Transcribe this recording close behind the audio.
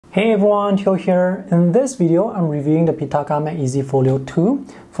Hey everyone, Theo here. In this video, I'm reviewing the Pitaka MagEZ Folio 2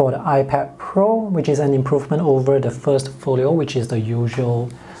 for the iPad Pro, which is an improvement over the first folio, which is the usual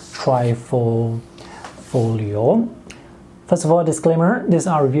trifold folio. First of all, disclaimer, these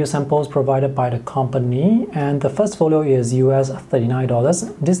are review samples provided by the company, and the first folio is US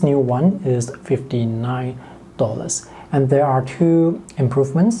 $39. This new one is $59. And there are two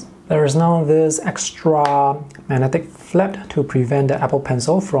improvements. There is now this extra magnetic flap to prevent the Apple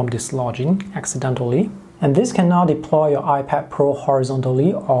Pencil from dislodging accidentally. And this can now deploy your iPad Pro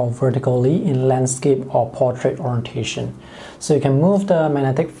horizontally or vertically in landscape or portrait orientation. So you can move the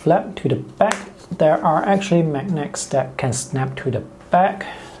magnetic flap to the back. There are actually magnets that can snap to the back.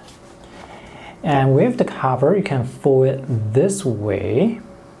 And with the cover, you can fold it this way.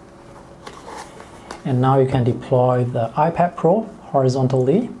 And now you can deploy the iPad Pro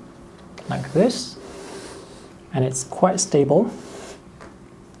horizontally like this, and it's quite stable.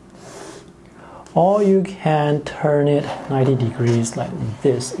 Or you can turn it 90 degrees like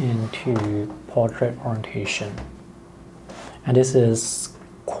this into portrait orientation, and this is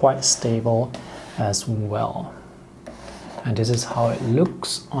quite stable as well. And this is how it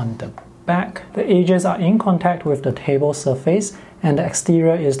looks on the back. The edges are in contact with the table surface, and the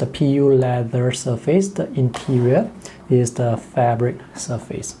exterior is the PU leather surface. The interior is the fabric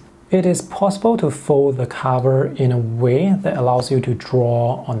surface. It is possible to fold the cover in a way that allows you to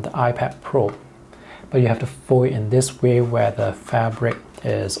draw on the iPad Pro, but you have to fold it in this way where the fabric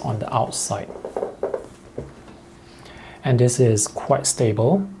is on the outside. And this is quite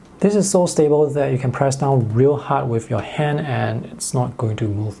stable. This is so stable that you can press down real hard with your hand and it's not going to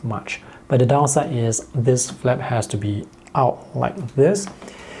move much. But the downside is this flap has to be out like this.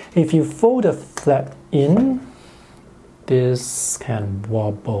 If you fold the flap in, this can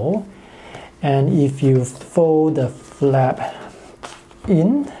wobble, and if you fold the flap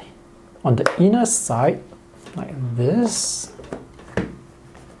in on the inner side like this,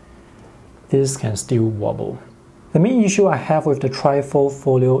 this can still wobble. The main issue I have with the trifold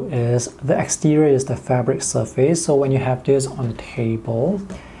folio is the exterior is the fabric surface, so when you have this on the table,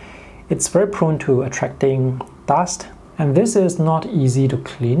 it's very prone to attracting dust, and this is not easy to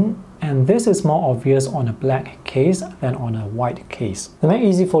clean. And this is more obvious on a black case than on a white case. The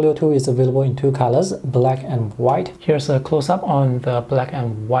MagEZ Folio 2 is available in two colors, black and white. Here's a close-up on the black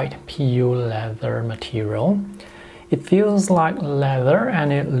and white PU leather material. It feels like leather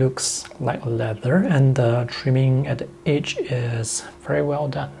and it looks like leather, and the trimming at the edge is very well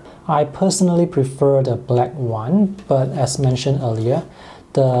done. I personally prefer the black one, but as mentioned earlier,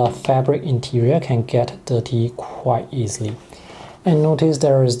 the fabric interior can get dirty quite easily. And notice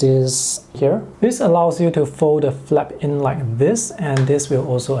there is this here. This allows you to fold the flap in like this, and this will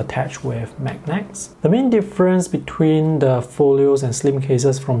also attach with magnets. The main difference between the folios and slim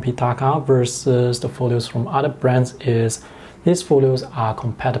cases from Pitaka versus the folios from other brands is these folios are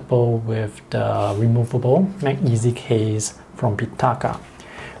compatible with the removable MagEZ Case from Pitaka,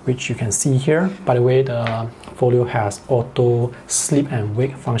 which you can see here. By the way, the folio has auto sleep and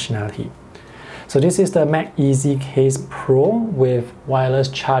wake functionality. So this is the MagEZ Case Pro with wireless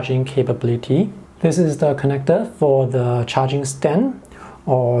charging capability. This is the connector for the charging stand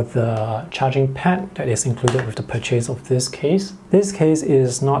or the charging pad that is included with the purchase of this case. This case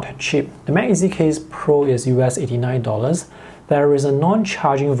is not cheap. The MagEZ Case Pro is US $89. There is a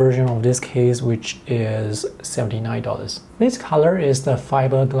non-charging version of this case which is $79. This color is the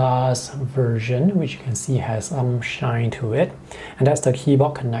fiberglass version, which you can see has some shine to it. And that's the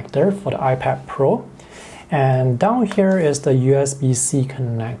keyboard connector for the iPad Pro. And down here is the USB-C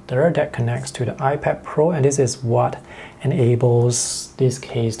connector that connects to the iPad Pro, and this is what enables this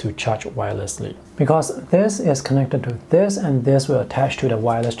case to charge wirelessly. Because this is connected to this, and this will attach to the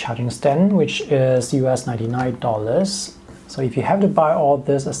wireless charging stand, which is US $99. So if you have to buy all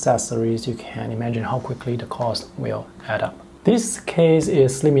these accessories, you can imagine how quickly the cost will add up. This case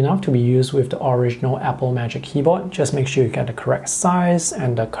is slim enough to be used with the original Apple Magic Keyboard. Just make sure you get the correct size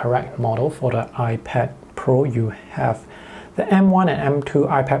and the correct model for the iPad Pro you have. The M1 and M2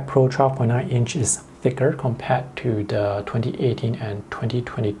 iPad Pro 12.9 inch is thicker compared to the 2018 and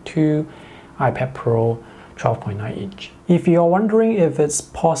 2022 iPad Pro 12.9 inch. If you're wondering if it's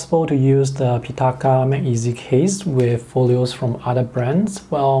possible to use the Pitaka MagEZ Case with folios from other brands,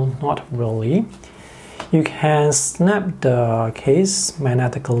 well, not really. You can snap the case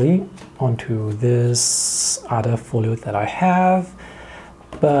magnetically onto this other folio that I have,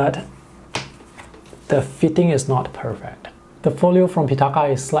 but the fitting is not perfect. The folio from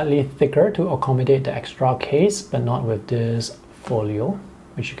Pitaka is slightly thicker to accommodate the extra case, but not with this folio,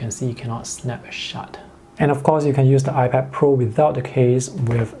 which you can see cannot snap shut. And of course, you can use the iPad Pro without the case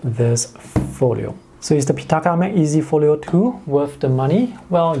with this folio. So is the Pitaka MagEZ Folio 2 worth the money?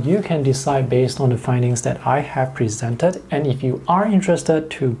 Well, you can decide based on the findings that I have presented. And if you are interested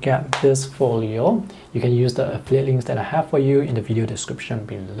to get this folio, you can use the affiliate links that I have for you in the video description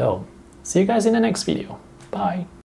below. See you guys in the next video. Bye.